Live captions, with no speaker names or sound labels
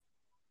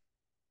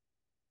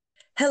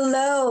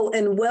Hello,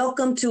 and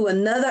welcome to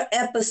another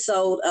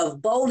episode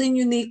of Bold and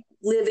Unique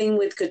Living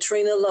with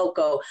Katrina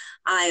Loco.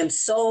 I am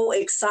so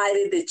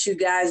excited that you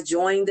guys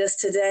joined us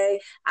today.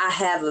 I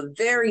have a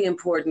very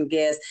important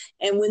guest,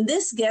 and when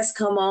this guest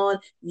come on,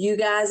 you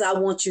guys, I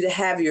want you to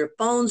have your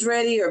phones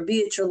ready or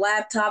be at your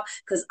laptop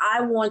because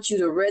I want you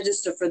to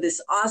register for this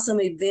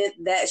awesome event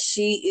that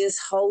she is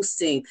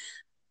hosting.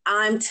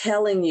 I'm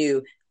telling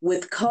you,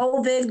 with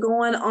COVID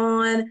going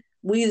on,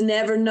 we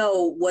never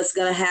know what's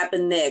going to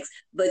happen next.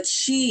 But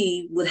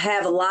she would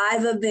have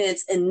live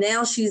events, and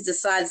now she's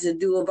decided to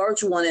do a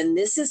virtual one, and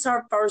this is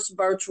her first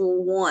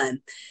virtual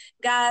one.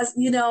 Guys,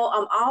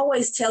 I'm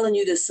always telling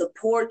you to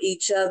support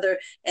each other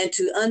and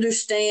to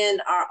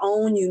understand our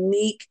own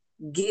unique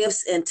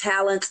gifts and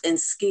talents and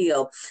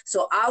skill.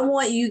 So I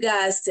want you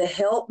guys to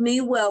help me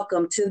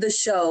welcome to the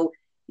show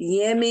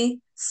Yemi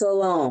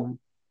Salome.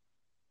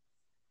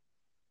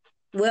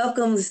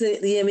 Welcome,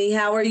 Yemi.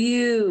 How are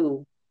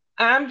you?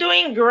 I'm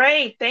doing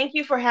great. Thank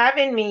you for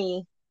having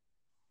me.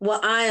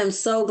 Well, I am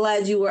so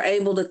glad you were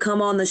able to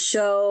come on the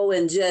show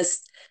and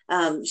just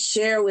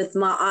share with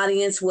my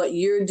audience what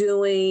you're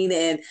doing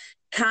and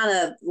kind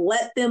of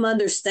let them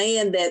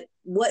understand that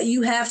what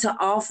you have to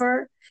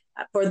offer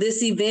for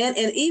this event,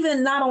 and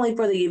even not only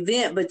for the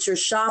event, but your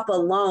shop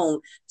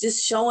alone,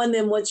 just showing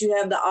them what you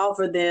have to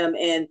offer them.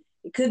 And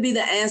it could be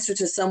the answer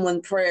to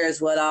someone's prayer, is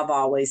what I've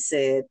always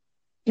said.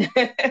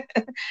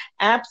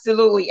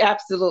 Absolutely,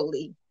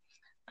 absolutely.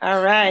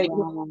 All right.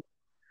 Wow.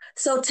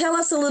 So tell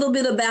us a little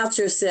bit about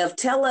yourself.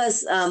 Tell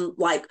us,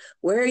 like,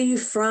 where are you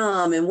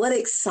from and what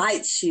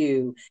excites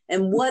you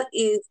and what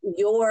is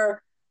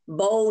your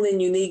bold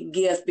and unique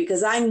gift?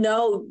 Because I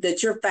know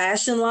that your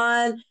fashion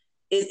line,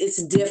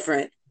 it's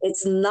different.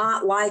 It's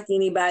not like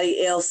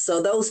anybody else.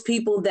 So those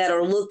people that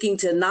are looking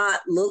to not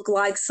look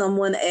like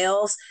someone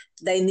else,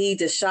 they need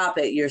to shop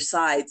at your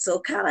site. So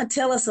kind of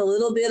tell us a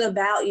little bit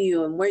about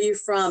you and where you're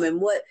from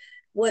and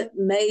what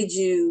made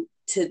you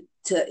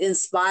to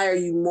inspire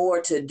you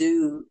more to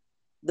do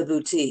the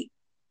boutique.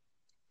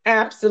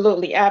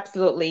 Absolutely,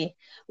 absolutely.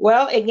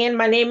 Well, again,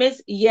 my name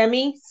is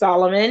Yemi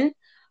Solomon.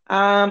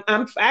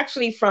 I'm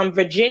actually from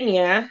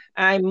Virginia.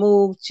 I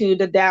moved to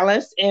the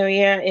Dallas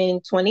area in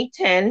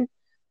 2010.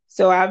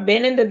 So I've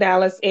been in the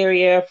Dallas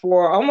area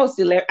for almost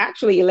 11,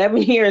 actually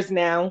 11 years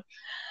now.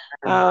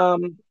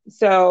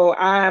 So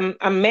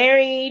I'm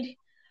married.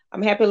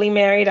 I'm happily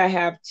married. I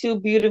have two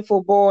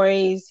beautiful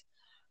boys.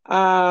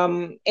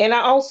 And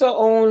I also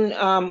own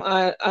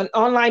an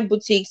online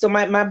boutique. So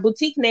my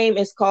boutique name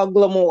is called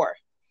Glamour.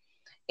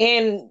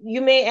 And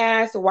you may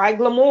ask, why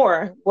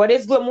Glamour? What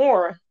is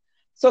Glamour?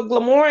 So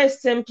Glamour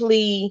is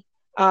simply,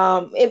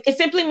 it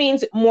simply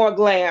means more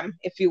glam,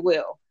 if you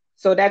will.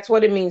 So that's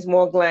what it means,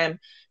 more glam,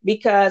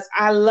 because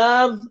I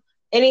love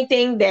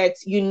anything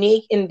that's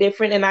unique and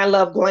different, and I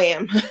love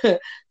glam.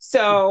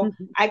 So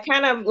I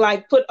kind of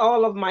like put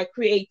all of my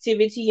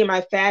creativity and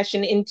my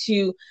fashion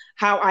into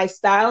how I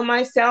style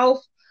myself.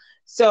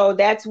 So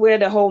that's where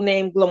the whole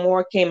name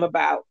Glamour came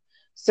about.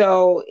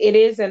 So it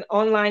is an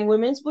online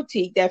women's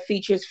boutique that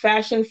features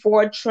fashion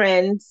forward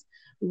trends,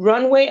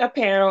 runway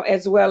apparel,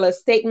 as well as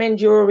statement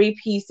jewelry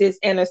pieces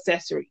and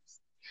accessories.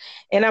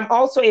 And I'm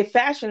also a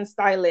fashion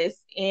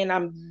stylist, and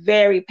I'm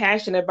very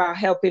passionate about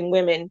helping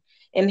women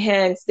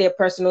enhance their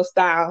personal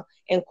style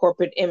and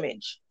corporate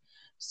image.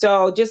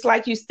 So just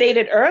like you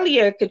stated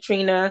earlier,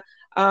 Katrina,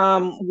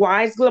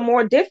 why is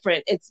Glamour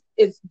different?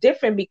 It's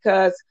different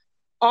because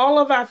all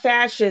of our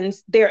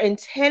fashions, they're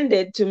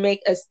intended to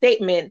make a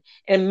statement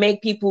and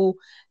make people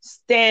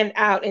stand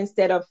out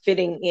instead of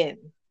fitting in.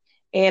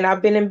 And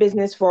I've been in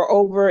business for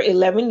over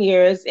 11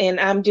 years, and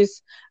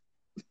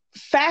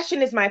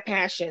fashion is my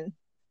passion.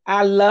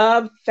 I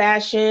love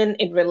fashion.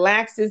 It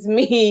relaxes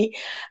me.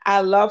 I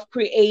love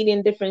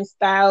creating different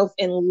styles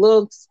and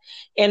looks.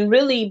 And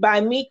really, by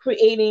me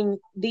creating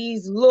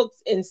these looks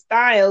and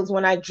styles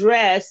when I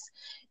dress,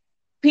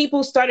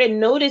 people started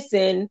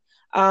noticing,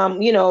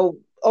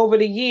 over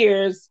the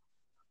years,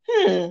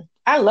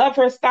 I love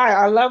her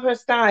style. I love her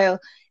style.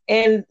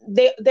 And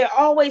they're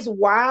always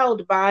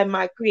wowed by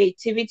my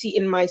creativity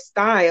and my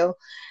style.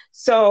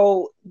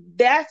 So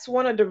that's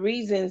one of the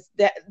reasons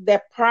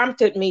that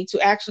prompted me to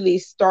actually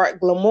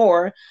start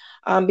Glamour.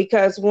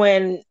 Because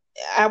when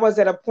I was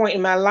at a point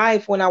in my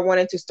life when I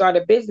wanted to start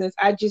a business,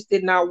 I just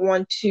did not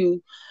want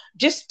to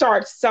just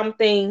start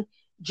something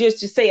just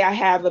to say I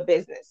have a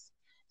business.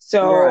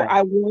 So Right.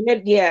 I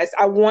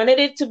wanted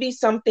it to be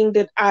something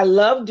that I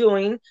love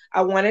doing.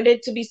 I wanted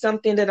it to be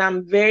something that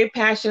I'm very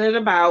passionate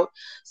about.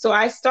 So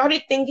I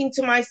started thinking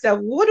to myself,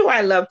 what do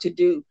I love to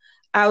do?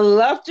 I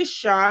love to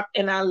shop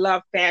and I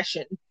love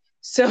fashion.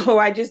 So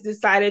I just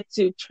decided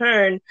to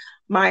turn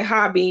my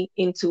hobby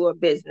into a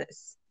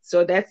business.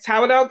 So that's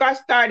how it all got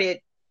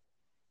started.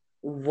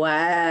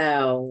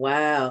 Wow.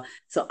 Wow.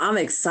 So I'm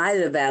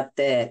excited about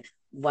that.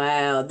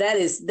 Wow, that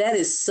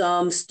is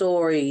some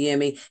story,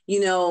 Yemi.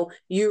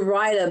 You're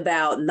right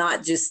about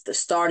not just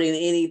starting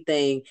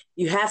anything.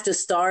 You have to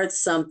start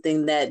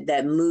something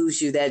that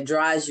moves you, that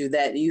drives you,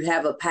 that you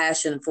have a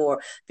passion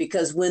for.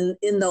 Because when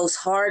in those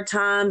hard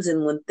times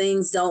and when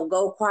things don't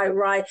go quite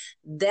right,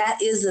 that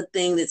is the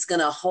thing that's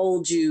going to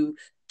hold you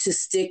to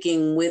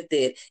sticking with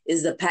it.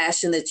 Is the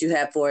passion that you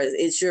have for it.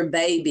 It's your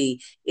baby.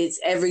 It's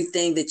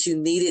everything that you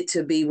need it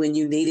to be when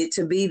you need it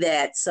to be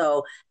that.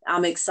 So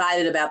I'm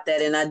excited about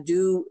that. And I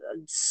do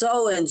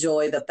so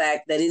enjoy the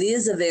fact that it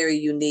is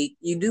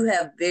you do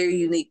have very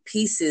unique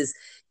pieces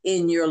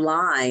in your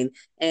line.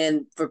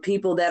 And for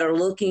people that are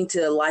looking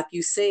to, like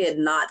you said,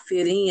 not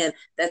fit in,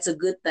 that's a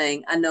good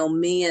thing. I know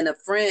me and a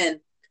friend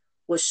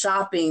was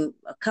shopping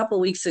a couple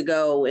of weeks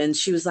ago and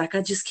she was like,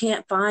 I just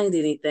can't find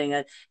anything.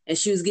 And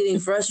she was getting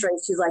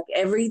frustrated. She's like,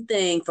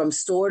 everything from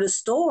store to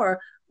store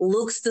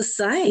looks the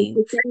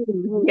same.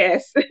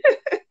 Yes.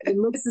 It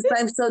looks the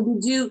same. So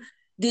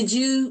do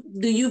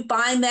you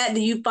find that?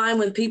 Do you find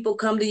when people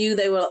come to you,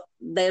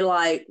 they're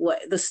like,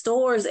 what, the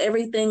stores,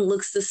 everything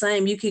looks the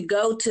same. You could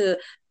go to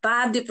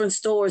 5 different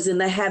stores and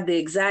they have the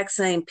exact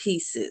same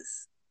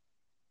pieces.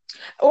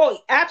 Oh,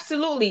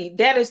 absolutely.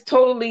 That is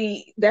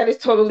totally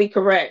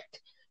correct.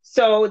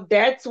 So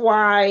that's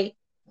why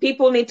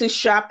people need to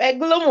shop at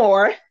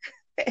Glamour.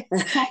 You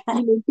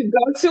need to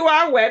go to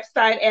our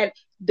website at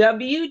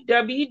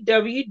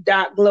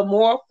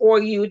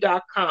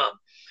www.glamour4u.com.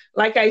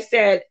 Like I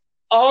said,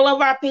 all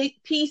of our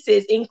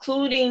pieces,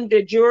 including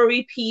the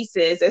jewelry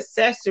pieces,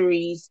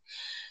 accessories.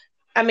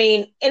 I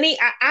mean,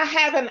 I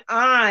have an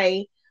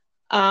eye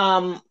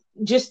um,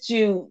 just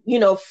to,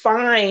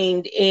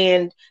 find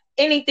and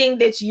anything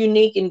that's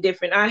unique and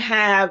different. I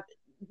have,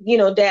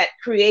 that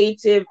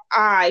creative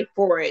eye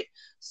for it.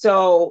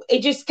 So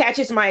it just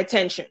catches my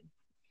attention.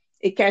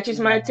 It catches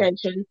my Yeah.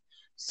 attention.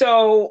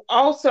 So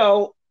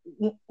also,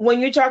 when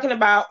you're talking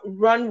about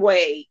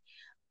runway,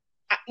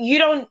 you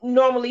don't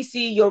normally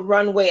see your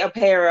runway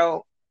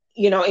apparel,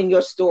 in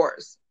your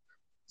stores.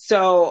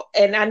 So,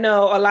 and I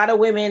know a lot of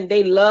women,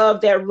 they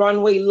love that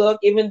runway look,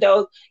 even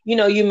though,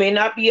 you may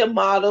not be a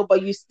model,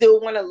 but you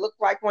still want to look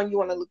like one. You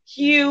want to look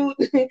cute.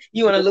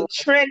 You want to look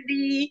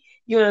trendy.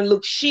 You want to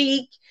look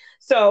chic.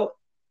 So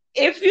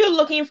if you're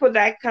looking for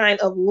that kind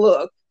of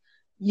look,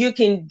 you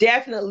can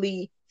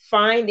definitely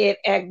find it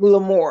at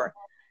Glamour.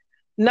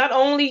 Not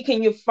only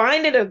can you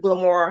find it at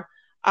Glamour,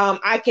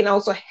 I can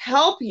also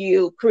help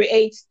you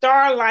create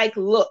star-like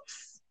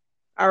looks.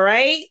 All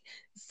right.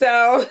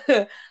 So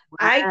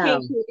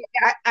Wow.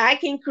 I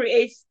can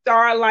create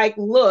star-like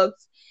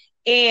looks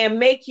and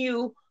make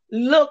you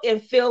look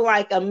and feel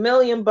like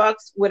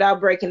 $1,000,000 without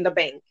breaking the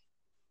bank.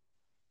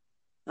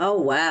 Oh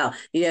wow.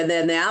 Yeah,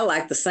 then now I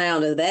like the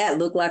sound of that.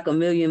 Look like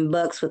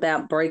 $1,000,000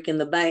 without breaking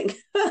the bank.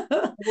 We all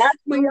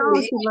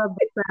Absolutely. should love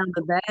the sound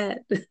of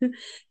that.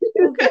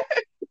 Okay.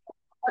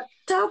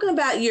 Talking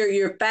about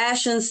your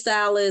fashion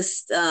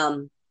stylist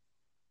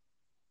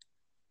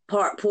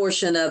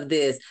portion of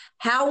this,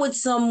 how would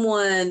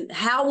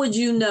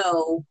you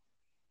know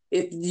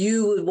if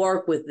you would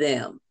work with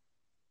them?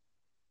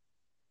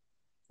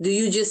 Do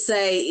you just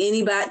say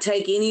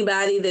take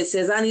anybody that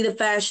says I need a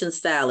fashion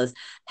stylist?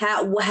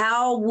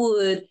 How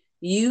would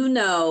you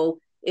know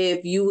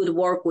if you would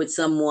work with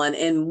someone,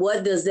 and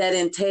what does that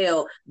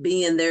entail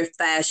being their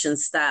fashion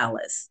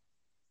stylist?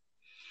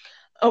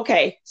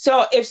 Okay,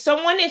 so if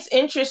someone is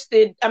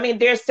interested, I mean,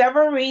 there's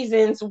several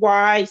reasons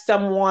why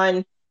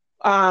someone,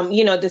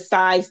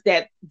 decides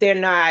that they're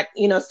not,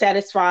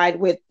 satisfied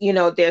with,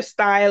 their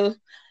style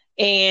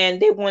and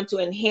they want to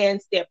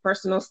enhance their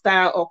personal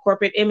style or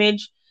corporate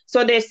image.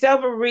 So there's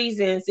several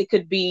reasons. It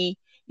could be,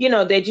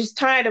 they're just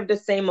tired of the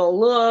same old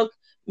look.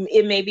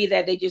 It may be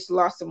that they just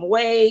lost some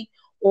weight,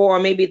 or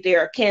maybe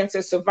they're a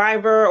cancer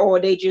survivor, or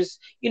they just,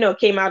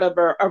 came out of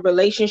a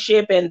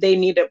relationship and they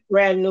need a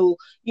brand new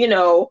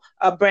look.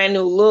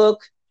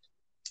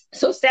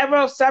 So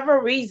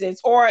several reasons,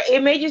 or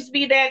it may just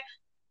be that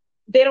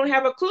they don't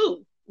have a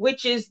clue,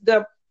 which is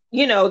the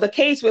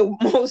case with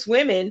most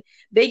women.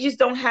 They just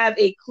don't have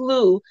a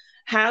clue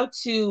how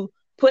to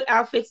put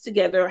outfits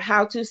together,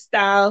 how to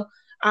style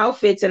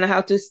outfits, and how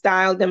to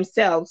style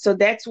themselves. So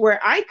that's where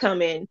I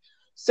come in.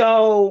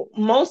 So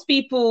most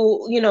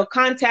people,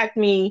 contact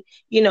me,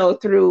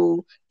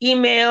 through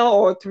email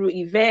or through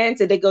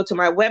events, and they go to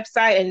my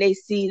website and they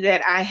see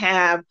that I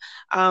have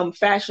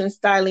fashion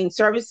styling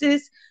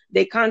services.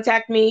 They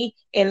contact me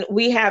and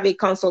we have a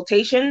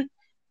consultation.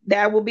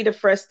 That will be the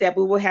first step.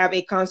 We will have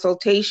a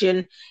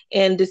consultation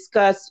and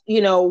discuss,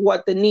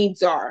 what the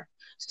needs are.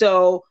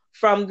 So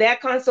from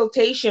that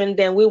consultation,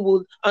 then we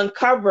will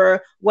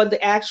uncover what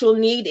the actual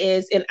need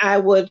is, and I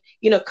would,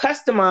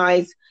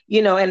 customize,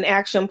 an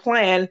action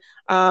plan.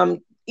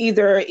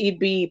 Either it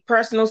be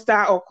personal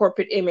style or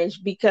corporate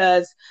image,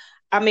 because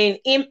I mean,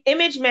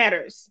 image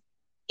matters.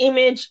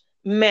 Image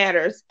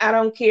matters. I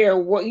don't care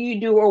what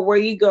you do or where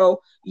you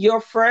go.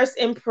 Your first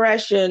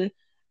impression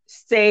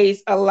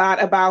says a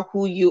lot about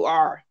who you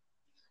are.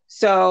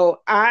 So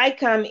I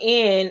come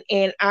in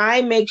and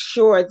I make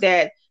sure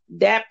that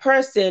that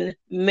person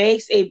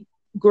makes a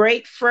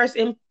great first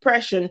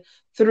impression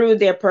through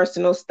their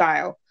personal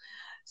style.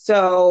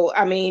 So,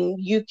 I mean,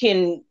 you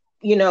can,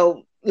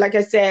 like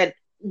I said,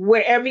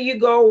 wherever you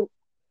go,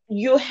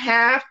 you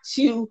have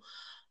to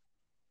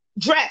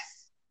dress.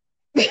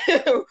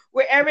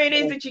 Wherever it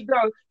is that you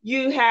go,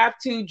 you have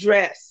to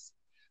dress.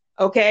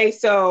 Okay.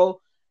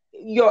 So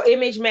your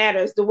image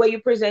matters. The way you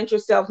present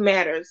yourself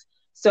matters.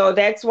 So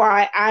that's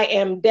why I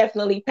am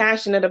definitely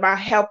passionate about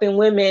helping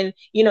women,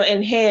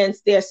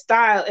 enhance their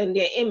style and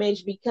their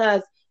image,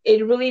 because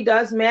it really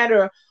does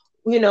matter,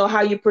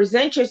 how you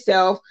present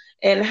yourself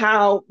and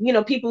how,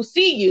 people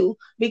see you,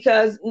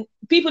 because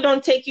people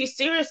don't take you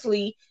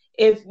seriously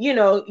if,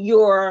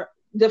 you're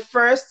the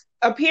first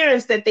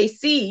appearance that they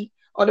see,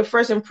 or the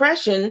first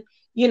impression,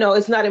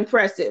 is not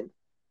impressive.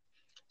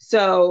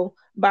 So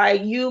by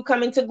you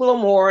coming to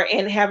Glamour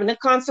and having a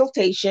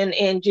consultation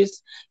and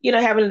just,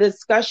 having a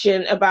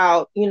discussion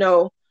about,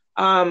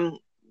 um,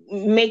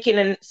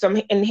 making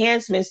some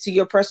enhancements to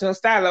your personal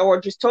style, or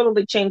just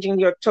totally changing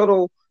your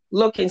total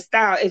look and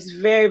style, is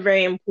very,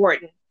 very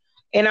important.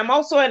 And I'm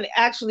also an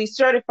actually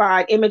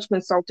certified image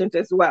consultant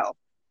as well.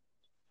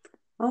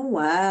 Oh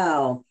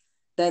wow.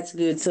 That's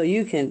good. So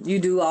you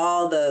do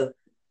all the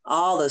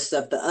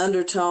stuff, the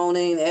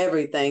undertoning,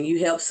 everything. You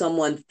help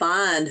someone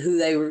find who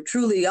they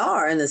truly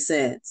are in a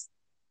sense.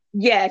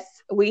 Yes,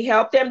 we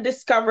help them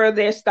discover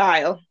their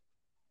style.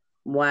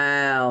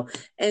 Wow.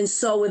 And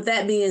so, with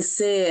that being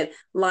said,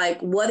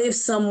 like, what if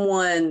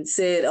someone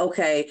said,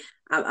 okay,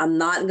 I'm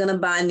not going to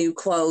buy new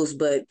clothes,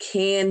 but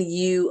can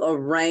you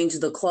arrange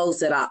the clothes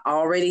that I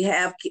already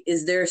have?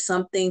 Is there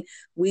something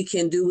we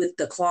can do with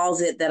the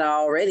closet that I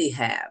already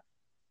have?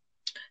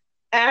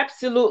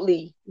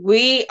 Absolutely.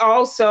 We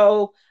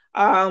also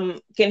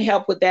can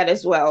help with that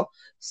as well.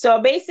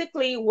 So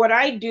basically, what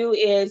I do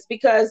is,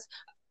 because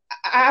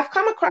I've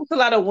come across a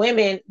lot of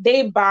women,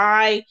 they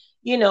buy,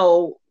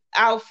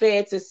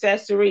 outfits,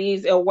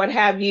 accessories, or what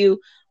have you,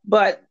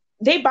 but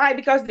they buy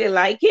because they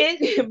like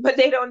it, but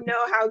they don't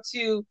know how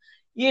to,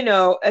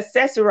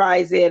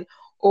 accessorize it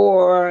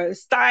or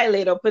style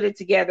it or put it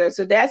together.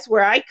 So that's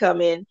where I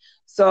come in.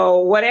 So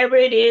whatever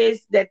it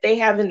is that they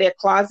have in their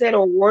closet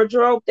or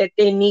wardrobe that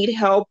they need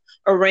help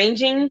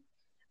arranging,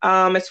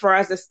 as far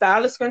as the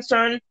style is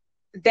concerned,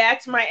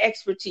 that's my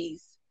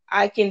expertise.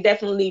 I can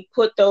definitely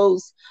put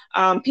those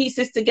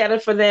pieces together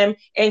for them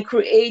and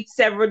create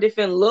several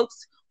different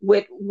looks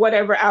with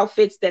whatever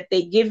outfits that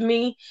they give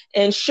me,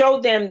 and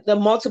show them the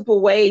multiple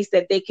ways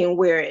that they can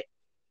wear it.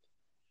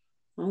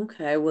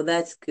 Okay, well,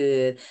 that's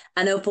good.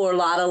 I know for a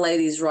lot of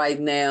ladies right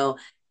now,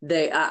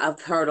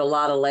 I've heard a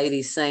lot of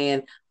ladies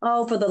saying,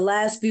 "Oh, for the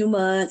last few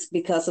months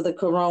because of the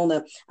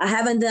corona, I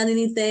haven't done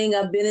anything.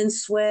 I've been in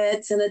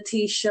sweats and a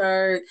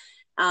t-shirt.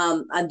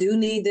 I do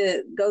need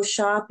to go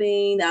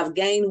shopping. I've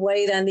gained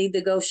weight. I need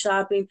to go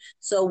shopping."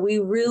 So we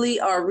really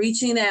are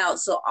reaching out.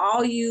 So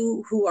all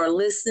you who are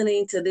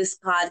listening to this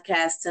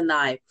podcast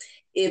tonight,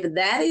 if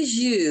that is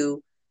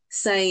you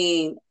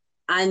saying,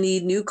 "I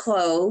need new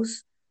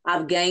clothes.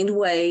 I've gained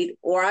weight,"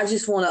 or "I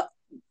just want a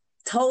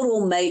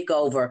total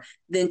makeover,"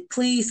 then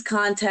please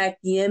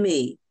contact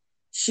Yemi.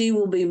 She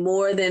will be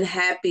more than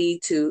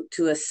happy to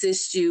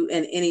assist you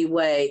in any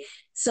way.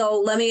 So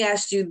let me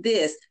ask you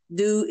this.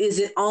 Is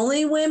it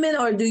only women,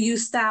 or do you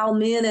style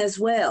men as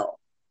well?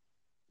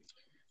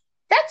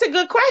 That's a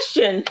good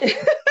question.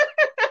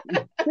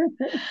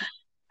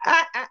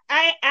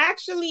 I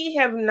actually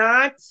have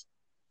not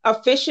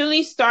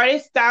officially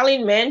started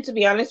styling men, to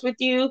be honest with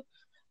you.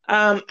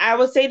 I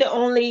would say the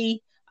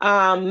only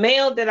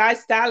male that I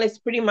style is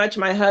pretty much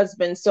my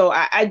husband. So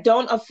I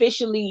don't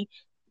officially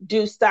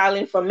do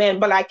styling for men,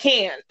 but I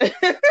can.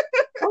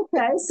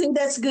 Okay, see,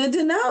 that's good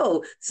to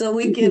know. So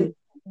we can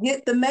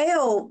get the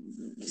male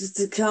just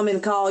to come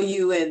and call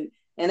you and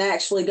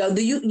actually go.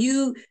 Do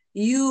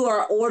you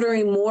are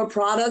ordering more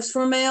products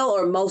for male,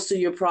 or most of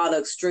your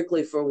products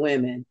strictly for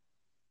women?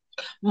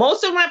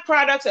 Most of my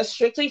products are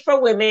strictly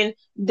for women.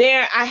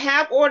 There, I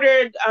have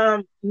ordered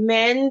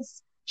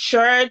men's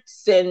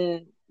shirts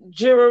and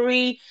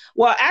jewelry.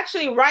 Well,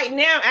 actually right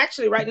now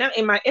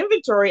in my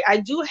inventory, I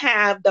do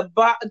have the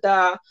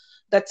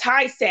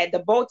tie set, the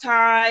bow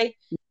tie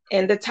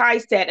and the tie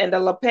set and the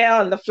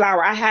lapel and the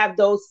flower. I have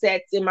those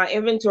sets in my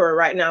inventory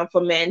right now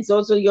for men.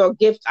 Those are your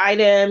gift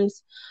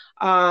items.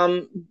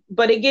 Um,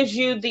 but it gives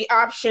you the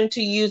option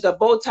to use a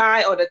bow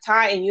tie or the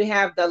tie, and you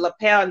have the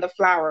lapel and the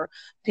flower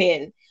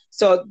pin.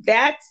 So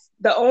that's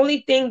the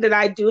only thing that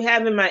I do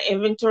have in my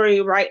inventory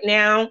right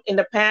now. In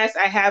the past,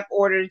 I have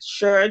ordered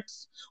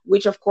shirts,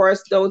 which of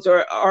course those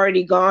are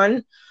already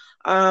gone.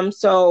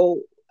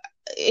 So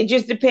it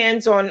just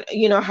depends on,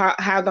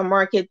 how the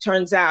market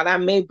turns out. I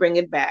may bring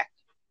it back.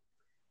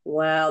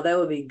 Wow, that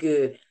would be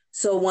good.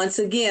 So once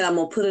again, I'm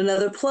gonna put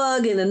another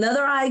plug and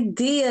another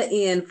idea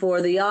in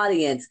for the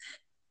audience.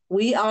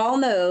 We all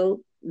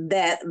know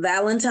that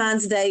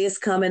Valentine's Day is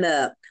coming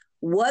up.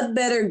 What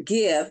better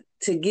gift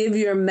to give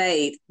your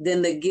mate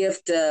than the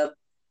gift of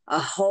a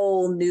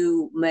whole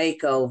new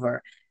makeover?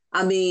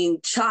 I mean,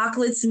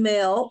 chocolates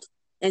melt,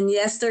 and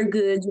yes, they're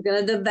good. You're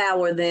going to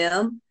devour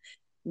them.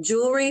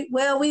 Jewelry,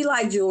 well, we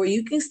like jewelry.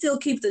 You can still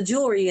keep the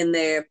jewelry in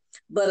there,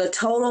 but a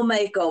total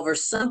makeover,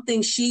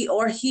 something she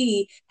or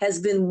he has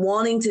been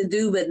wanting to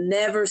do but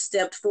never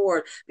stepped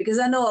forward. Because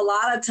I know a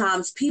lot of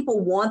times people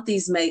want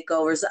these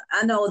makeovers.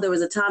 I know there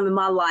was a time in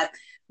my life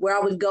where I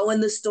would go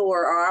in the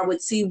store or I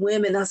would see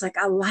women. I was like,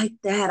 I like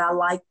that. I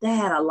like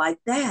that. I like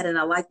that. And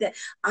I like that.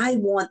 I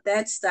want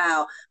that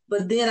style.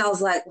 But then I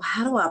was like, well,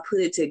 how do I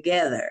put it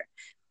together?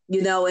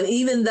 And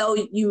even though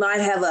you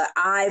might have an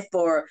eye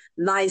for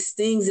nice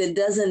things, it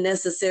doesn't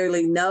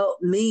necessarily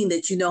mean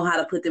that you know how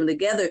to put them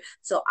together.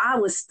 So I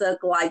was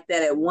stuck like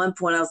that at one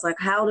point. I was like,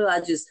 how do I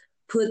just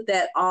put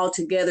that all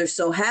together?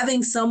 So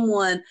having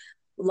someone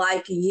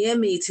like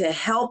Yemi to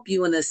help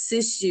you and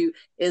assist you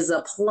is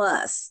a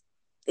plus.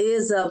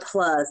 Is a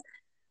plus.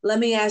 Let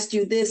me ask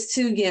you this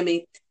too,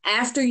 Yemi.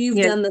 After you've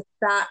Yes. done the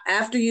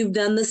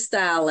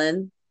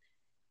styling,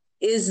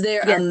 is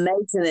there a Yes.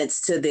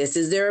 maintenance to this?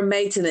 Is there a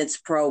maintenance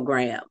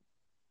program?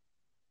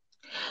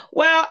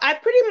 Well, I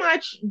pretty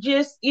much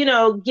just,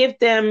 give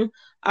them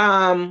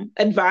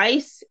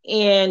advice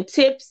and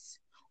tips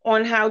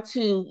on how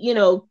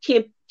to,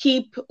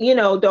 keep,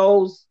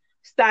 those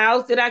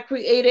styles that I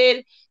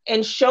created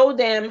and show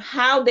them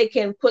how they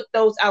can put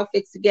those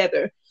outfits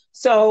together.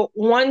 So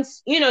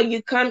once,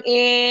 you come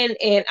in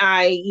and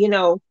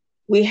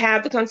we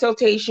have the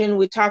consultation,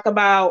 we talk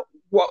about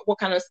what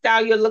kind of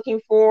style you're looking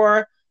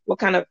for, what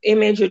kind of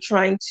image you're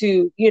trying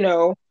to,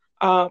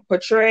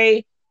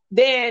 portray,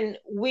 then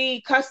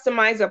we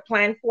customize a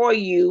plan for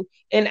you,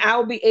 and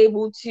I'll be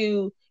able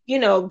to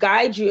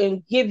guide you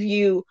and give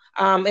you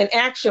an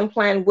action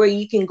plan where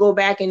you can go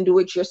back and do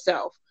it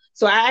yourself.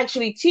 So I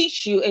actually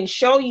teach you and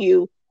show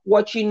you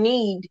what you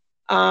need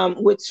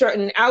with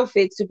certain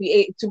outfits to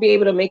be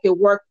able to make it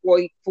work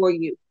for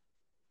you.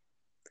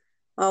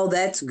 Oh,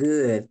 that's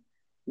good.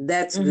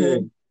 That's Mm-hmm.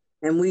 good.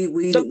 And we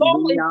The we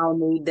goal we is all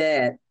need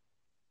that.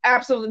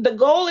 absolutely, the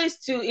goal is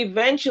to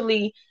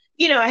eventually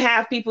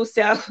have people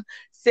self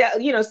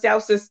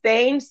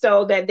sustain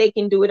so that they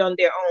can do it on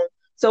their own.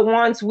 So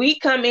once we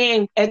come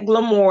in at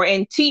Glamour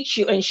and teach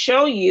you and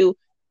show you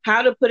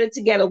how to put it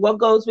together, what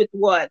goes with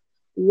what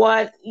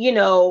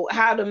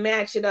how to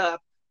match it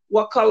up,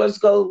 what colors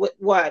go with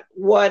what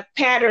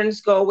patterns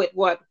go with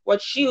what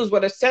shoes,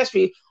 what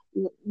accessory,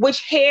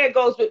 which hair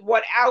goes with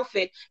what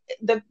outfit,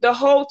 the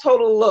whole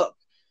total look.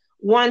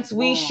 Once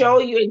we show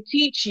Wow. you and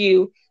teach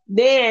you,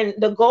 then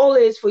the goal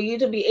is for you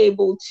to be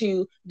able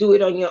to do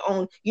it on your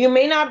own. You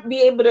may not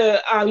be able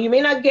to, you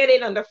may not get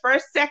it on the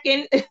first,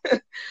 second,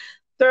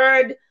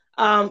 third,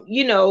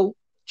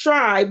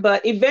 try,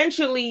 but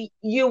eventually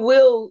you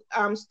will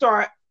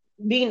start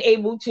being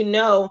able to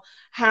know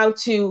how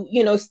to,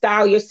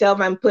 style yourself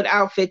and put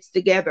outfits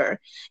together.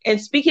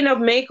 And speaking of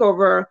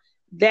makeover,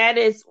 that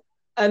is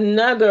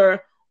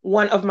another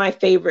one of my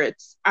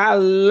favorites. I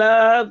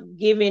love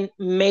giving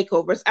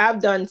makeovers.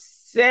 I've done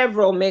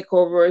several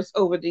makeovers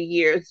over the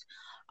years.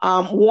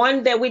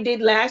 One that we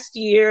did last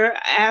year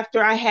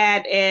after I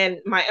had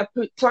my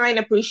client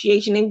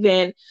appreciation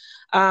event.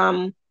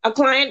 A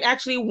client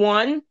actually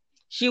won.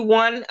 She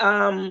won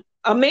a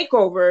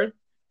makeover.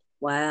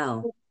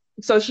 Wow.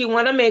 So she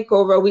won a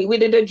makeover. We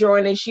did a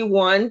drawing and she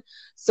won.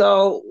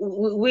 So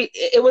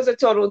it was a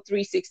total of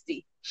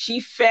 360.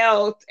 She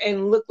felt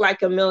and looked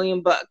like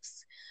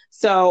 $1,000,000.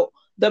 So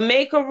the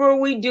makeover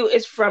we do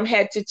is from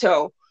head to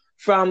toe,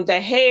 from the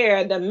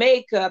hair, the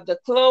makeup, the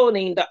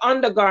clothing, the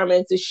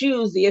undergarments, the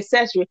shoes, the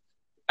accessory,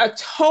 a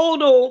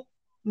total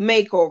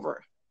makeover.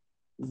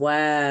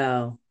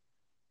 Wow.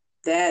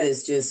 That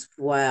is just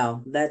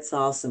wow. That's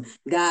awesome.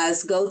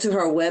 Guys, go to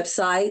her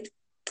website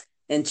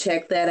and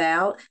check that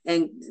out.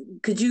 And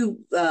could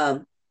you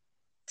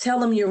tell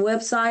them your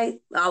website?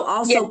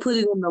 I'll Yes, also put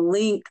it in the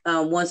link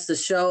once the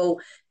show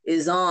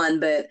is on,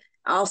 but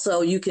also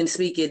you can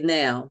speak it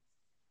now.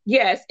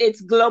 yes,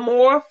 it's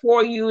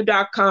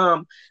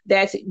glamour4you.com.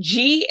 That's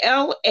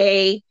GLAMORE,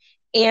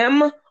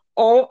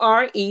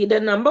 the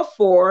number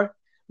four,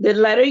 the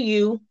letter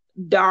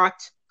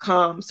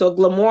U.com. So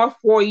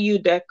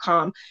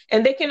glamour4you.com.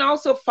 And they can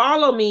also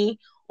follow me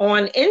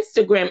on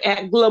Instagram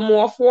at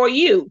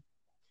glamour4you.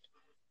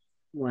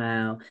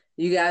 Wow.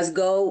 You guys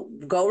go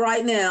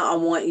right now. I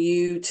want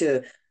you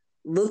to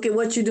look at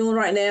what you're doing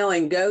right now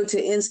and go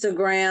to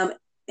Instagram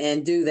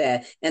and do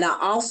that. And I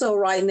also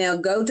right now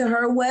go to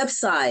her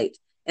website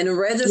and Yes,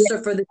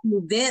 register for the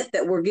event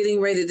that we're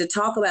getting ready to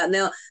talk about.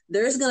 Now,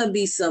 there's going to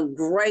be some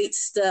great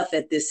stuff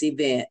at this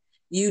event.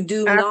 You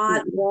do not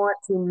absolutely. want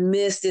to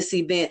miss this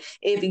event.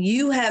 If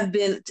you have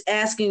been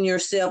asking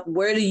yourself,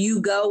 where do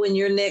you go in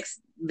your next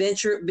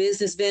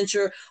business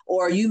venture,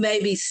 or you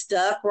may be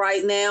stuck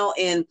right now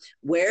in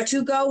where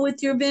to go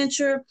with your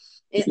venture,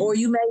 or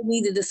you may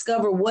need to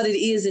discover what it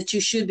is that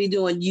you should be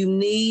doing. You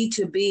need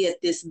to be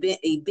at this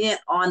event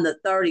on the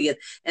 30th.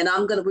 And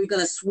we're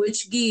gonna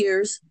switch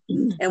gears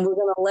and we're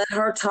gonna let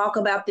her talk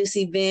about this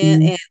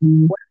event and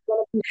what's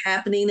going to be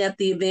happening at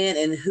the event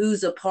and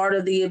who's a part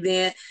of the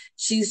event.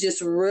 She's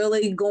just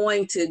really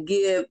going to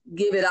give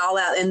it all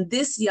out. And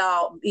this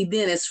y'all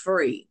event is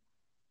free.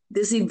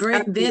 This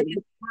event Absolutely.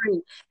 is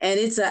free, and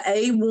it's a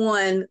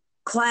A1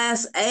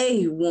 Class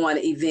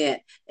A1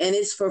 event, and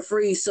it's for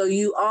free. So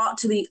you ought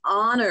to be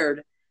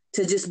honored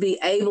to just be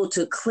able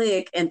to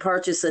click and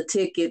purchase a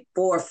ticket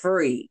for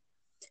free.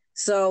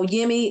 So,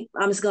 Yemi,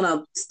 I'm just going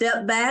to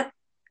step back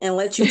and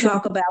let you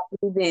talk about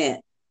the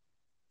event.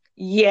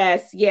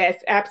 Yes,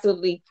 yes,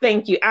 absolutely.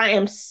 Thank you. I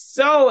am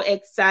so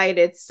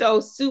excited, so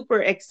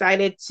super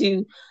excited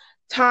to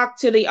talk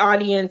to the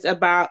audience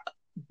about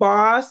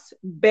Boss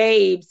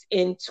Babes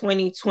in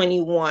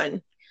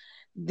 2021.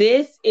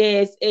 This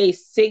is a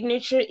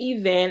signature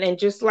event, and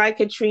just like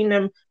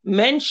Katrina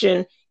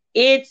mentioned,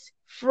 it's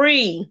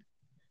free.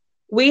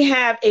 We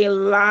have a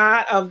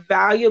lot of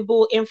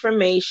valuable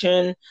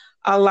information,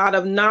 a lot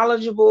of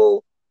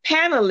knowledgeable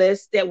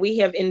panelists that we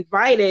have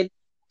invited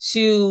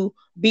to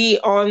be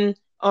on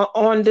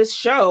this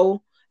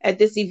show at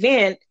this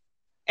event.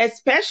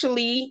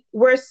 Especially,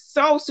 we're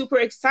so super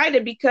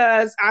excited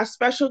because our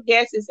special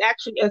guest is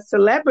actually a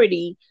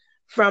celebrity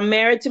from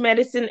Married to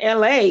Medicine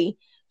LA.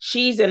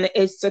 She's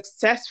a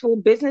successful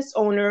business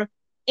owner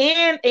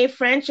and a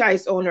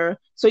franchise owner.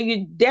 So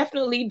you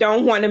definitely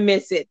don't want to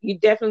miss it. You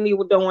definitely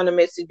don't want to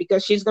miss it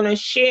because she's going to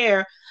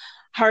share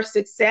her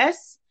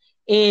success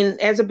in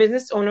as a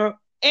business owner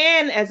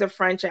and as a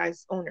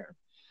franchise owner.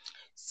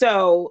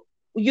 So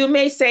you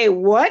may say,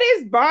 what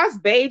is Boss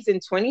Babes in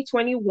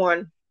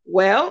 2021?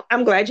 Well,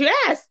 I'm glad you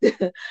asked.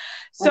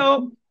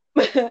 So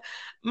the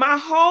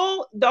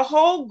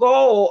whole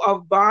goal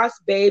of Boss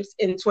Babes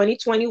in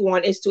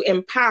 2021 is to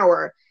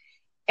empower,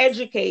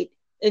 educate,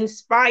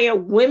 inspire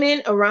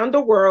women around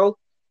the world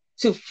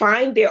to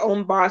find their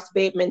own boss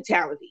babe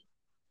mentality.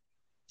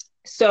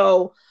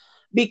 So,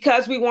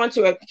 because we want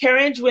to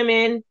encourage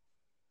women,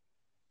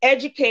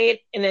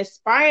 educate, and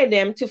inspire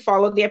them to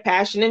follow their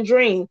passion and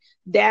dream,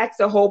 that's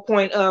the whole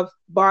point of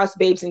Boss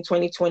Babes in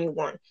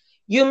 2021.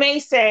 You may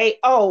say,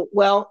 oh,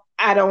 well,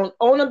 I don't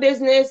own a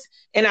business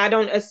and I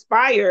don't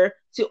aspire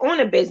to own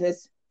a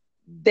business.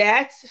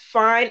 That's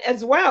fine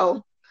as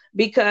well,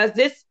 because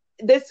this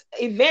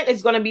event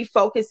is going to be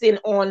focusing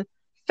on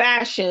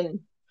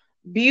fashion,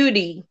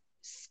 beauty,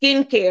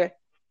 skincare,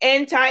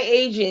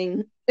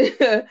 anti-aging,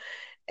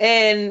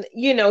 and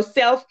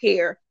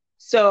self-care.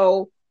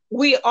 So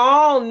we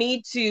all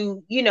need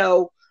to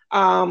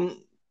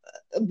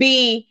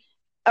be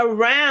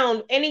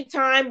around.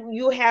 Anytime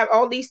you have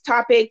all these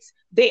topics,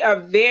 they are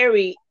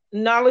very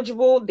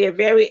knowledgeable, they're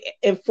very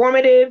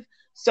informative.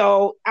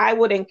 So I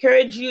would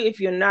encourage you, if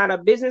you're not a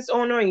business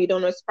owner and you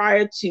don't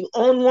aspire to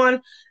own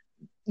one,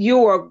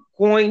 you are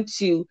going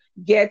to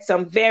get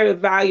some very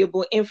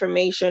valuable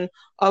information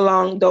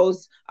along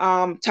those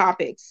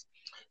topics.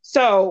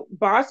 So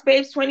Boss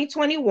Babes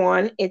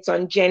 2021, it's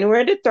on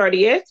January the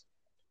 30th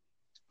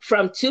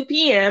from 2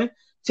 p.m.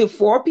 to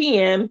 4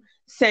 p.m.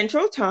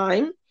 Central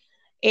Time.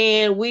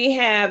 And we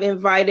have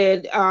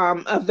invited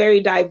a very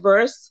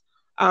diverse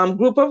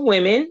group of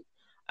women.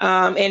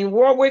 And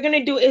what we're going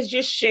to do is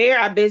just share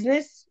our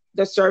business,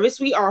 the service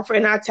we offer,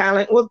 and our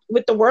talent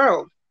with the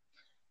world.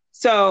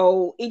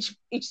 So each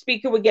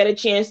speaker will get a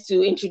chance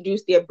to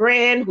introduce their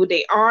brand, who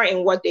they are,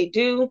 and what they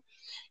do.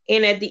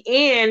 And at the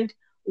end,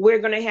 we're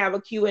going to have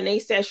a Q&A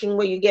session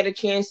where you get a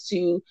chance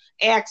to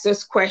ask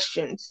us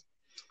questions.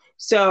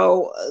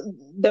 So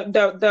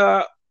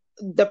the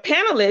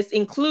panelists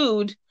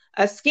include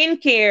a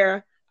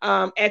skincare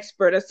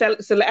expert,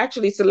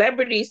 actually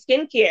celebrity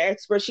skincare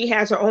expert. She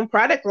has her own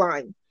product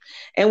line.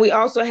 And we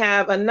also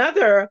have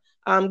another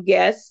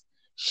guest.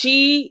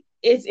 She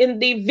is in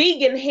the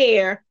vegan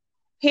hair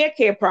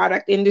care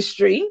product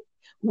industry,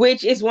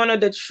 which is one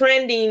of the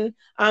trending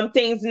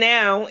things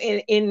now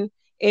in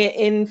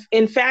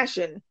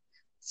fashion.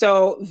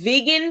 So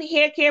vegan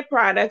hair care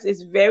products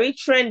is very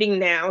trending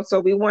now. So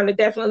we want to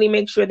definitely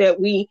make sure that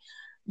we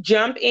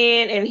jump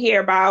in and hear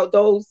about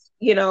those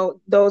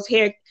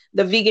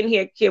the vegan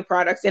hair care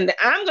products. And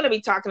I'm going to be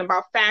talking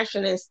about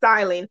fashion and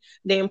styling,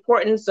 the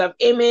importance of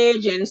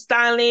image and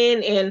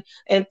styling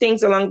and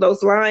things along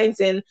those lines,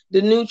 and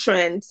the new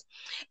trends.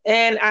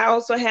 And I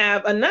also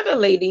have another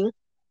lady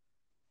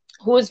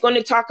who is going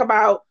to talk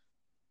about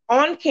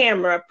on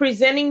camera,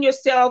 presenting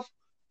yourself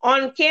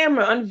on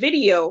camera, on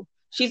video.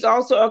 She's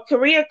also a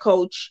career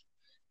coach.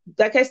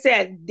 Like I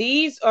said,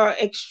 these are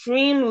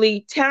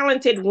extremely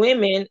talented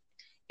women,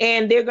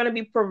 and they're going to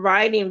be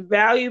providing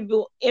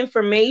valuable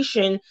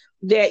information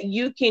that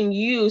you can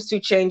use to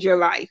change your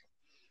life.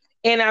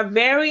 And our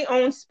very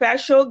own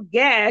special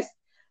guest,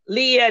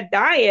 Leah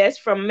Diaz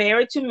from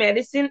Married to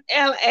Medicine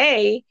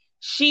LA,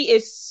 she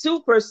is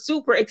super,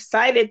 super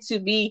excited to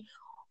be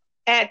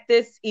at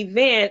this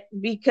event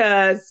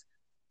because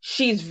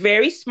she's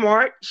very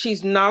smart.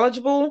 She's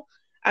knowledgeable.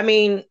 I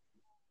mean,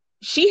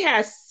 she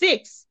has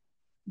 6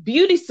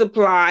 beauty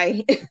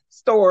supply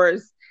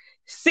stores,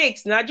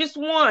 6, not just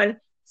one,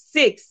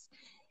 6.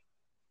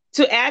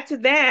 To add to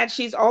that,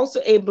 she's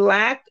also a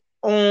Black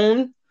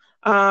owned,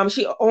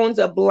 she owns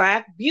a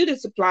Black beauty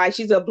supply.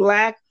 She's a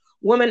Black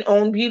woman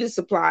owned beauty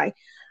supply.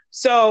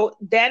 So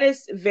that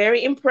is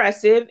very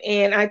impressive.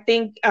 And I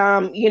think,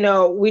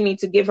 we need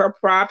to give her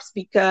props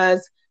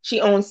because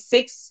She owns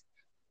 6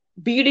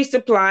 beauty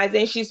supplies,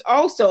 and she's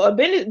also a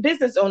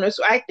business owner.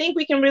 So I think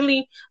we can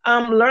really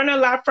learn a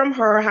lot from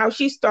her, how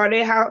she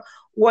started,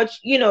 what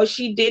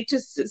she did to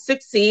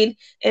succeed,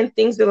 and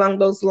things along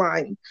those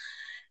lines.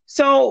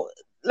 So,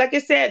 like I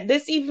said,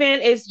 this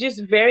event is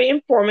just very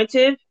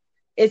informative.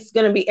 It's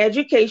going to be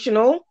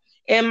educational,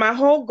 and my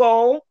whole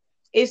goal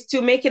is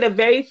to make it a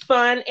very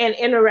fun and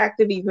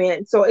interactive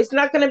event. So it's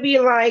not going to be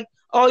like,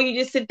 oh, you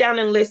just sit down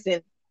and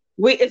listen.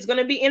 It's going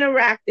to be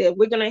interactive.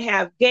 We're going to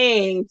have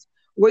games.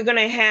 We're going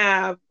to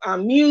have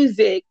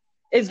music.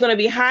 It's going to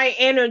be high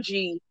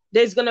energy.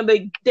 There's going to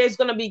be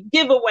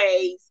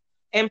giveaways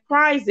and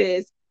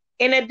prizes.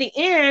 And at the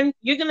end,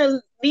 you're going to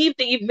leave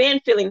the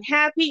event feeling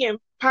happy,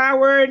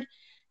 empowered,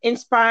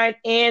 inspired,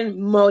 and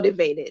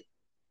motivated.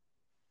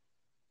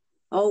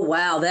 Oh,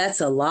 wow,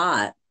 that's a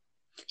lot.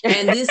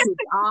 And this is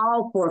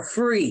all for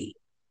free.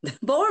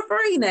 For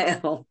free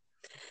now.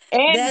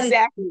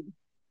 Exactly.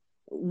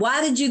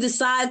 Why did you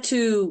decide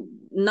to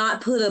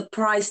not put a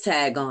price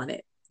tag on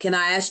it? Can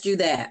I ask you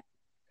that?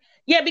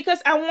 Yeah, because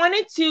I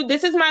wanted to,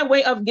 this is my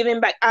way of giving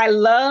back. I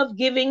love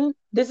giving.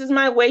 This is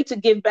my way to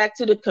give back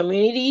to the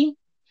community.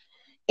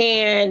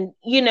 And,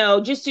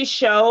 just to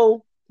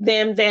show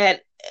them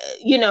that,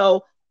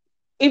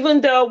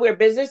 even though we're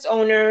business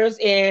owners,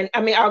 and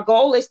I mean, our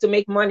goal is to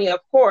make money, of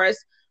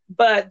course,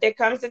 but there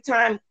comes a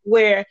time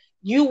where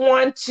you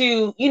want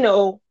to,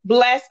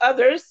 bless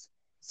others.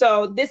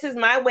 So this is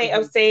my way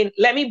of saying,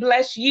 let me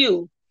bless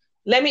you.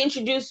 Let me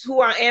introduce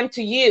who I am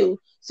to you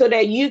so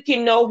that you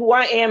can know who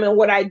I am and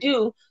what I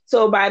do.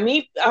 So by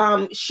me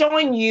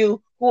showing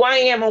you who I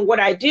am and what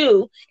I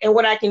do and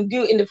what I can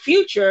do in the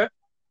future,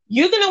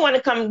 you're going to want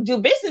to come do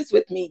business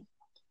with me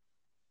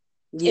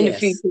in the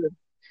future.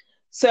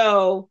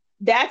 So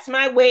that's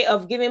my way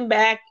of giving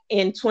back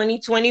in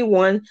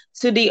 2021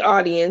 to the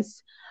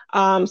audience.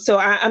 So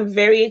I'm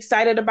very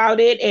excited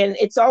about it. And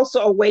it's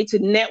also a way to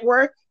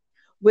network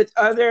with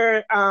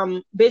other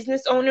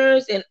business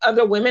owners and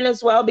other women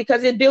as well,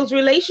 because it builds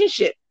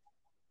relationship.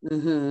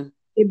 Mm-hmm.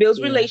 It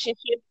builds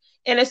relationship.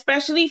 And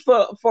especially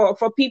for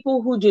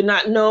people who do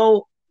not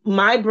know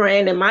my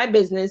brand and my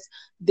business,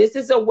 this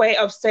is a way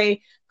of saying,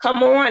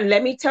 come on,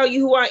 let me tell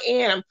you who I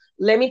am.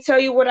 Let me tell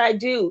you what I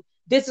do.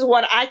 This is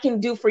what I can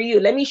do for you.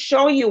 Let me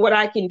show you what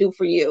I can do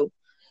for you.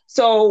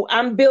 So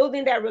I'm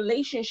building that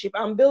relationship.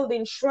 I'm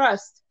building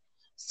trust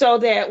so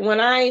that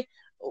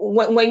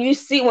when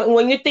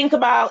you think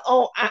about,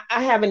 oh,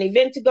 I have an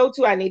event to go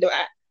to, I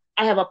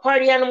have a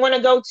party I want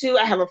to go to,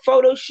 I have a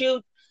photo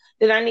shoot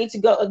that I need to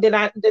go, that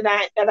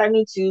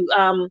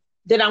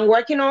I'm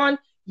working on,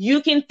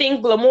 you can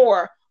think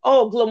Glamour.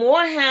 Oh,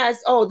 Glamour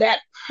has, that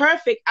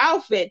perfect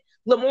outfit.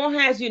 Glamour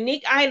has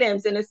unique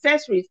items and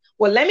accessories.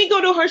 Well, let me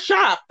go to her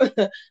shop.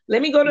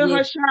 Let me go to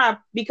her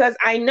shop, because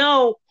I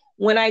know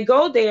when I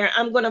go there,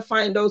 I'm going to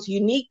find those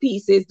unique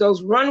pieces,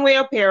 those runway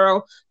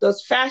apparel,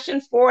 those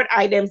fashion forward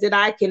items that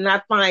I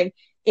cannot find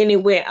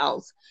anywhere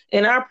else.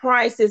 And our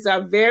prices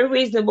are very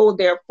reasonable.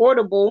 They're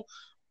affordable,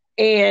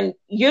 and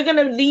you're going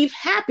to leave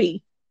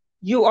happy.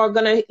 You are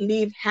going to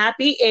leave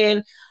happy.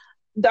 And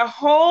the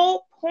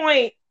whole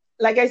point,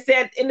 like I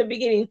said in the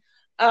beginning,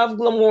 of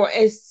Glamour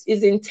is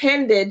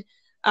intended,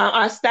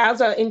 our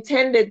styles are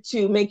intended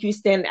to make you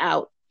stand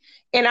out.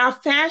 And our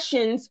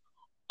fashions,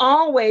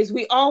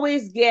 we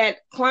always get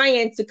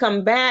clients to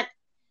come back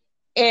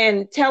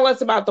and tell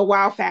us about the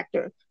wow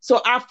factor. So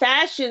our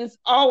fashions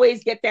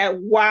always get that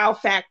wow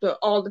factor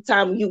all the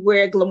time you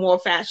wear Glamour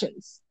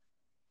fashions.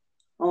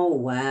 Oh,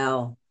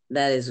 wow.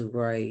 That is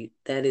great.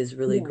 That is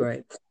really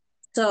great.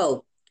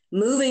 So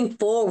moving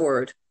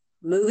forward,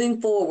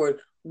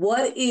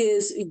 what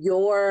is the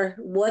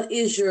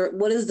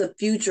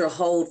future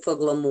hold for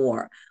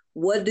Glamour?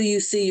 What do you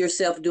see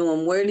yourself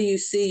doing? Where do you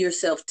see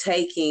yourself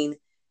taking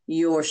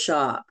your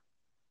shop?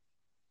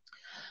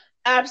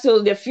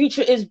 Absolutely. The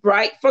future is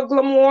bright for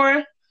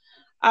Glamour.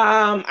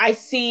 I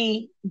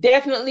see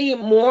definitely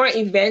more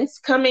events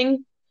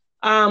coming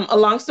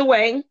along the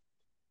way.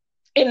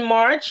 In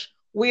March,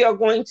 we are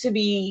going to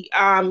be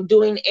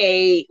doing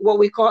what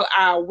we call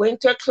our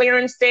winter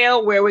clearance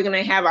sale, where we're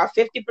going to have our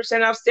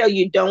 50% off sale.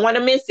 You don't want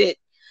to miss it.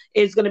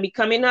 It's going to be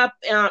coming up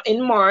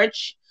in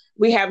March.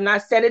 We have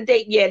not set a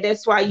date yet.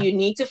 That's why you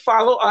need to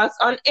follow us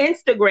on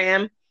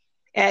Instagram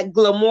at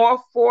Glamour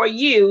for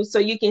You, so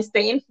you can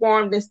stay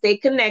informed and stay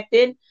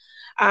connected.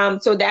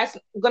 So that's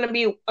going to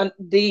be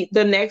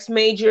the next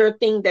major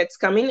thing that's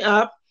coming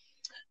up.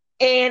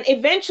 And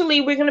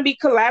eventually we're going to be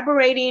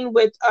collaborating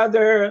with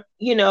other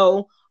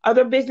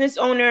business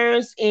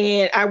owners.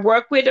 And I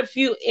work with a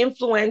few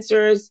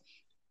influencers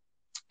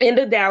in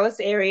the Dallas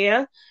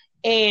area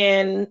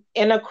and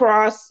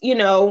across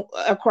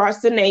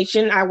the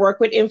nation. I work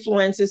with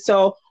influencers.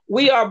 So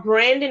we are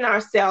branding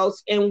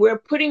ourselves and we're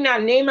putting our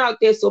name out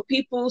there so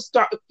people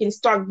can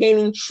start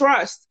gaining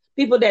trust.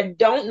 People that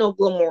don't know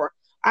Glamour.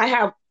 I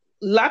have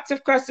lots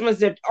of customers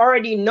that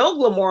already know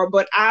Glamour,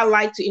 but I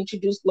like to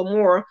introduce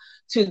Glamour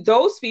to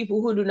those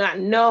people who do not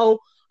know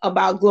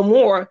about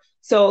Glamour.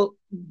 So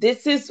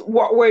this is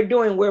what we're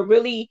doing. We're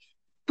really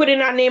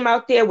putting our name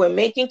out there. We're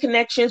making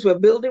connections. We're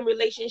building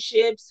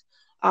relationships.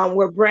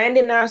 We're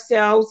branding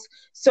ourselves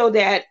so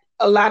that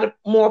a lot of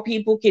more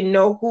people can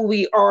know who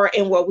we are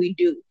and what we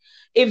do.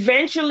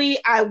 Eventually,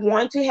 I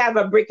want to have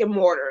a brick and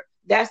mortar.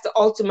 That's the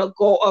ultimate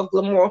goal of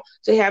Glamour,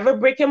 to have a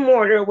brick and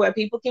mortar where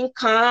people can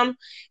come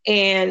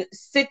and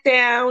sit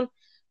down,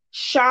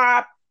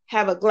 shop,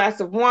 have a glass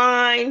of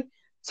wine,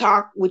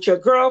 talk with your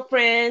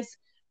girlfriends,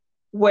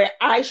 where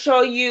I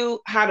show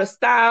you how to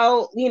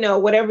style,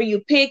 whatever you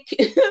pick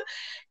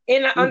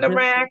in the under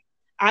rack.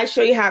 I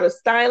show you how to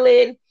style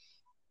it.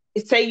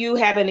 Say you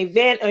have an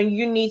event and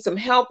you need some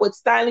help with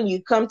styling,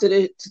 you come to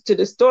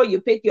the store, you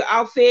pick your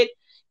outfit,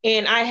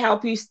 and I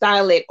help you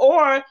style it.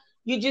 Or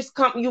you just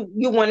come,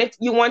 you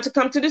want to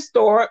come to the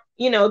store,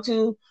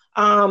 to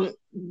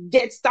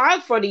get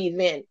styled for the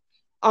event.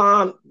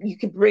 You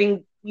could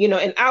bring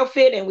an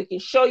outfit and we can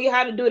show you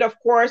how to do it. Of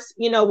course,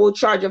 we'll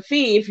charge a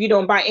fee if you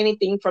don't buy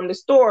anything from the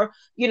store.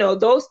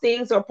 Those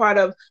things are part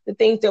of the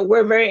things that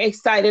we're very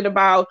excited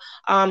about,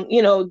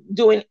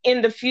 doing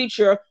in the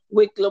future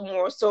with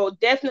Glamour. So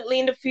definitely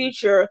in the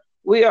future,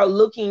 we are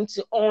looking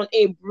to own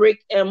a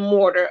brick and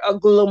mortar, a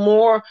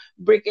Glamour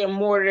brick and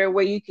mortar,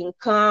 where you can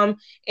come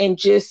and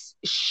just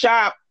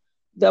shop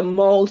the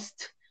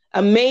most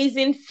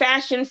amazing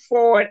fashion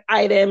forward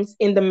items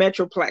in the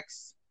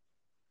Metroplex.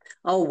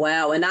 Oh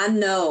wow. And I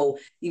know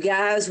you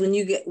guys, when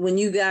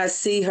you guys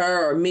see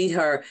her or meet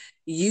her,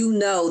 you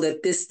know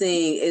that this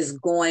thing is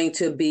going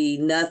to be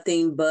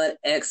nothing but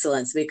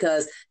excellence,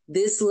 because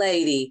this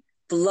lady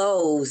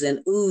flows and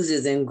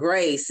oozes in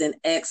grace and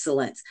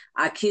excellence.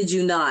 I kid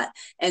you not.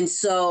 And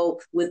so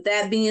with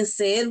that being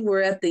said,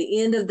 we're at the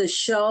end of the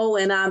show,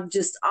 and I'm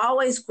just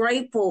always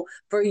grateful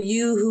for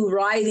you who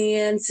write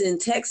in,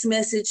 send text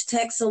message,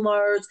 text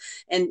alerts,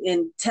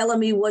 and telling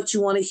me what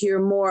you want to hear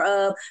more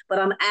of. But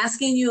I'm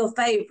asking you a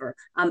favor.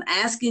 I'm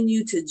asking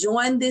you to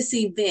join this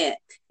event.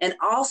 And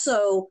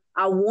also,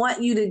 I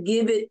want you to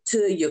give it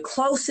to your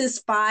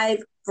closest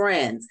 5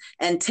 friends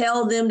and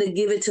tell them to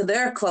give it to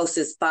their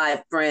closest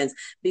 5 friends,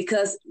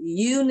 because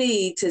you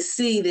need to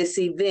see this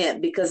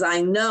event, because I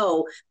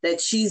know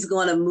that she's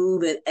going to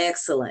move in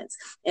excellence.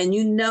 And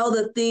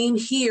the theme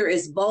here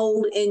is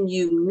bold and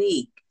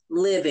unique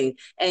living.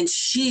 And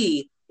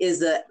she is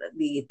the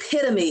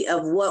epitome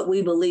of what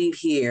we believe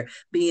here,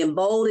 being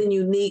bold and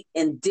unique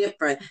and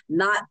different,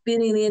 not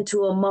fitting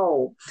into a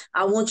mold.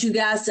 I want you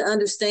guys to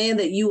understand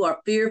that you are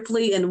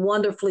fearfully and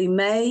wonderfully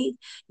made.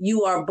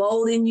 You are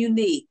bold and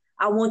unique.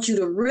 I want you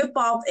to rip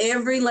off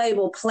every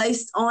label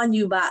placed on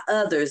you by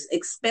others,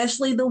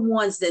 especially the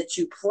ones that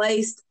you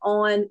placed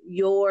on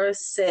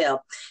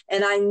yourself.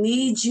 And I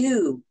need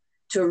you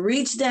to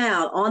reach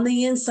down on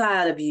the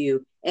inside of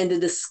you and to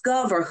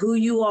discover who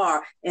you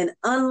are and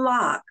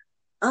unlock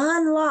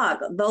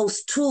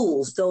those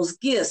tools, those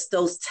gifts,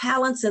 those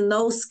talents, and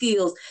those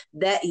skills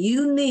that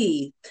you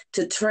need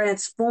to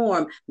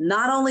transform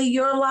not only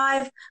your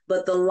life,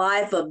 but the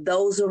life of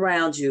those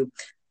around you.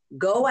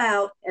 Go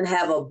out and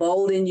have a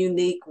bold and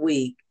unique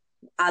week.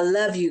 I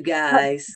love you guys.